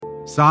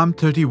Psalm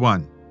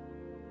 31.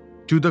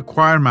 To the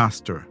choir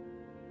master,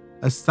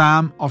 a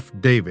psalm of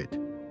David.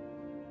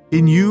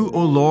 In you,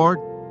 O Lord,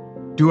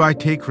 do I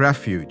take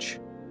refuge.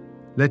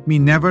 Let me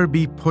never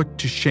be put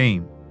to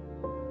shame.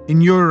 In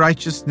your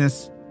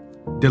righteousness,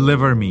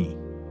 deliver me.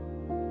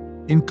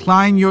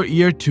 Incline your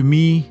ear to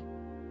me,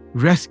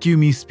 rescue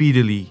me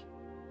speedily.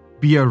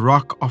 Be a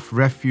rock of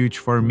refuge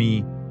for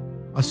me,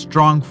 a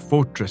strong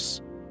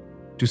fortress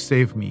to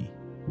save me.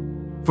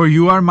 For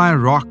you are my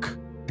rock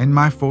and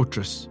my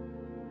fortress,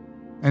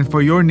 and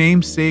for your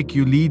name's sake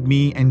you lead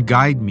me and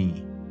guide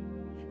me.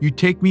 You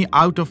take me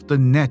out of the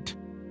net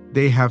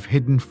they have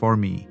hidden for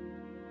me,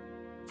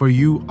 for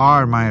you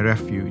are my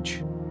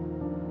refuge.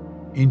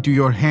 Into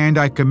your hand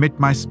I commit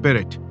my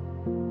spirit.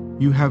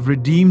 You have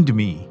redeemed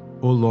me,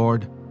 O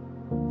Lord,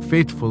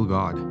 faithful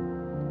God.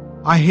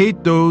 I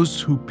hate those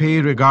who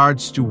pay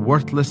regards to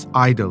worthless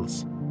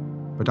idols,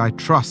 but I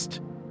trust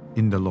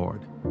in the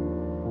Lord.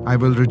 I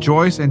will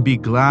rejoice and be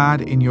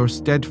glad in your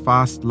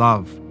steadfast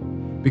love,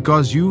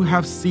 because you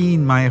have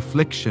seen my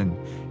affliction.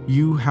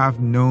 You have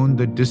known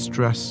the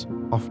distress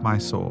of my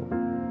soul,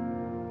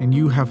 and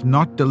you have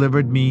not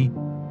delivered me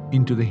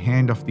into the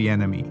hand of the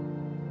enemy.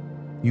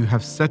 You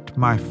have set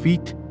my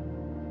feet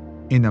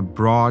in a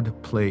broad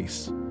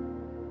place.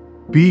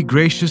 Be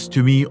gracious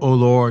to me, O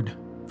Lord,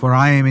 for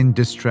I am in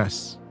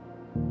distress.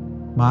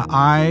 My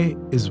eye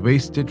is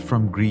wasted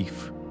from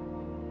grief,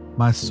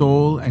 my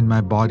soul and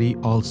my body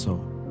also.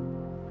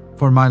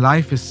 For my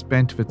life is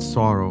spent with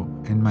sorrow,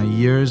 and my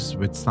years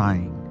with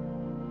sighing.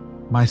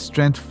 My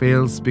strength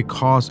fails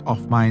because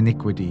of my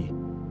iniquity,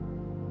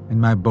 and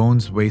my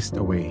bones waste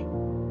away.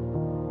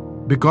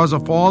 Because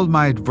of all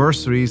my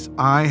adversaries,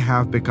 I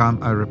have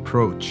become a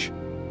reproach,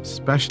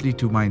 especially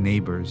to my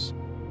neighbors,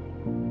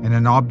 and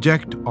an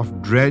object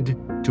of dread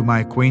to my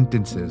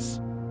acquaintances.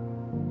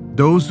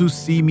 Those who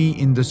see me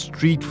in the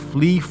street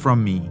flee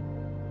from me.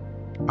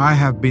 I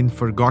have been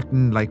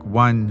forgotten like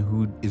one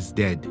who is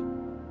dead.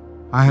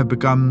 I have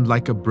become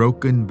like a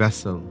broken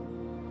vessel,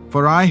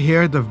 for I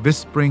hear the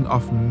whispering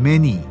of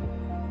many,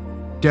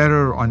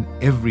 terror on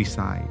every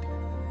side.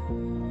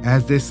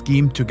 As they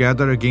scheme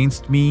together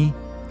against me,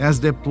 as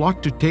they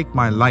plot to take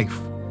my life.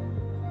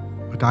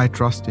 But I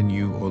trust in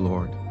you, O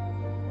Lord.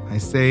 I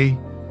say,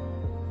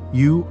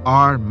 you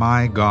are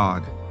my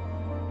God.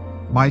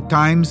 My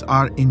times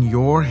are in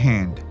your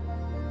hand.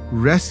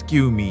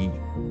 Rescue me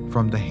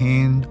from the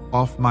hand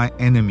of my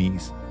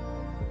enemies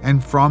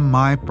and from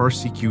my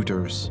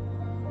persecutors.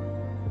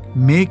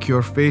 Make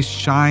your face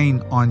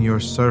shine on your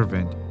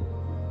servant.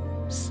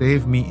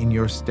 Save me in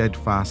your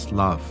steadfast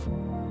love.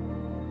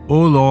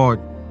 O Lord,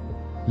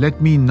 let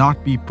me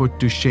not be put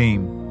to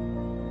shame,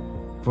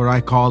 for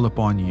I call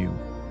upon you.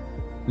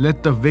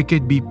 Let the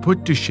wicked be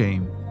put to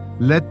shame.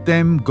 Let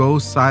them go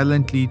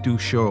silently to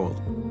Sheol.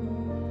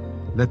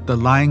 Let the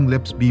lying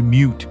lips be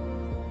mute,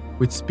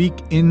 which speak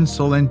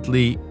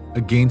insolently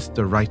against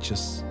the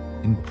righteous,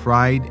 in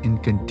pride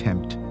and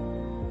contempt.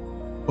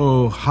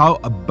 Oh, how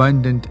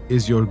abundant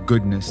is your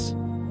goodness,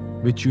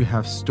 which you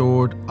have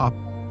stored up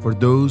for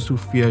those who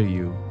fear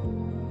you,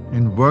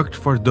 and worked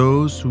for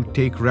those who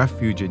take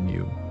refuge in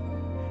you.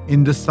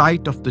 In the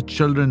sight of the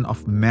children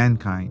of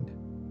mankind,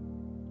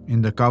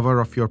 in the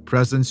cover of your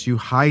presence you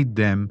hide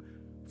them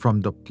from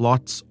the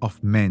plots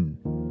of men.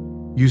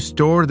 You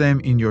store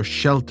them in your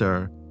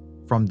shelter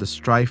from the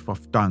strife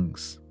of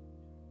tongues.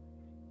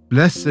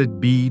 Blessed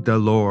be the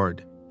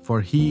Lord,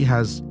 for he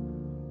has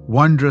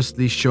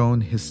wondrously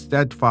shown his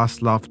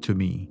steadfast love to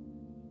me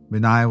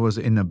when I was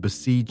in a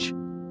besieged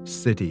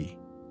city.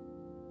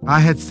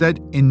 I had said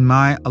in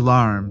my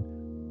alarm,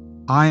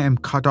 I am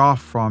cut off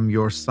from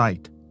your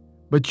sight.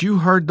 But you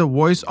heard the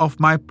voice of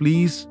my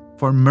pleas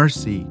for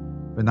mercy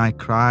when I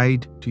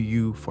cried to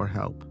you for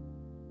help.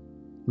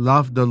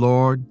 Love the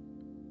Lord,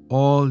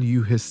 all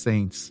you his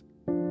saints.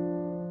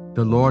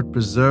 The Lord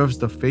preserves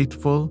the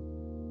faithful,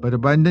 but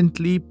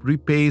abundantly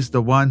repays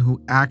the one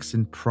who acts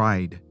in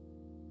pride.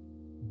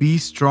 Be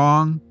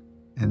strong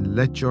and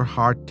let your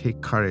heart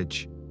take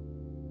courage,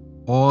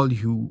 all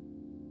who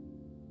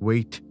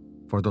wait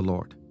for the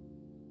Lord.